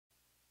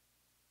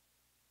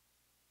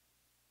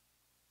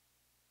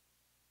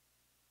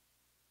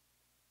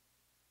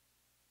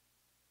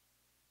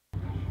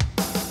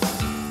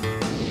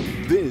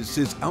This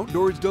is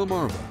Outdoors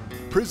Delmarva,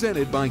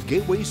 presented by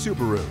Gateway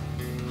Subaru.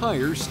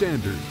 Higher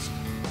standards.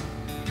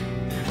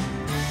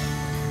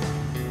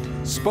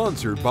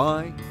 Sponsored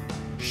by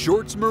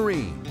Shorts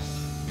Marine.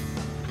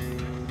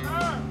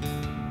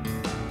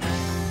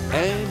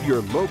 And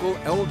your local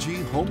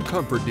LG home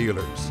comfort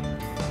dealers.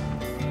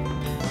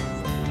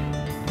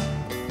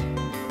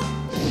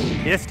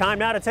 It's time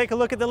now to take a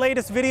look at the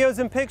latest videos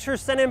and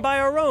pictures sent in by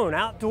our own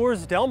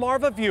Outdoors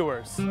Delmarva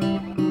viewers.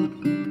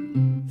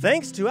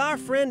 Thanks to our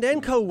friend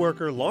and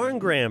co-worker Lauren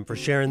Graham for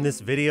sharing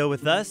this video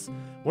with us.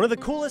 One of the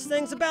coolest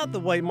things about the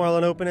White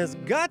Marlin Open has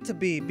got to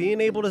be being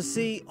able to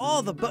see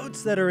all the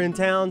boats that are in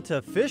town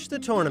to fish the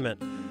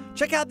tournament.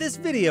 Check out this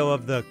video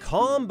of the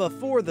calm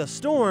before the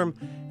storm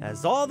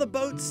as all the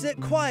boats sit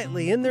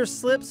quietly in their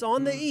slips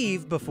on the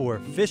eve before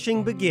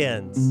fishing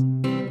begins.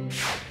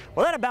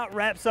 Well, that about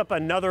wraps up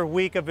another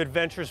week of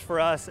adventures for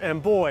us,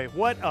 and boy,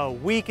 what a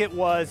week it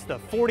was, the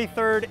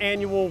 43rd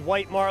annual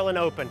White Marlin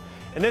Open.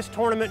 And this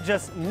tournament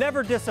just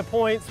never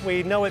disappoints.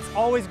 We know it's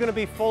always going to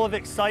be full of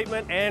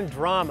excitement and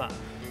drama.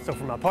 So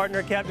for my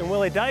partner, Captain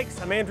Willie Dykes,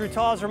 I'm Andrew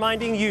Taws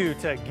reminding you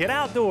to get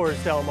outdoors,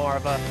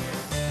 Delmarva.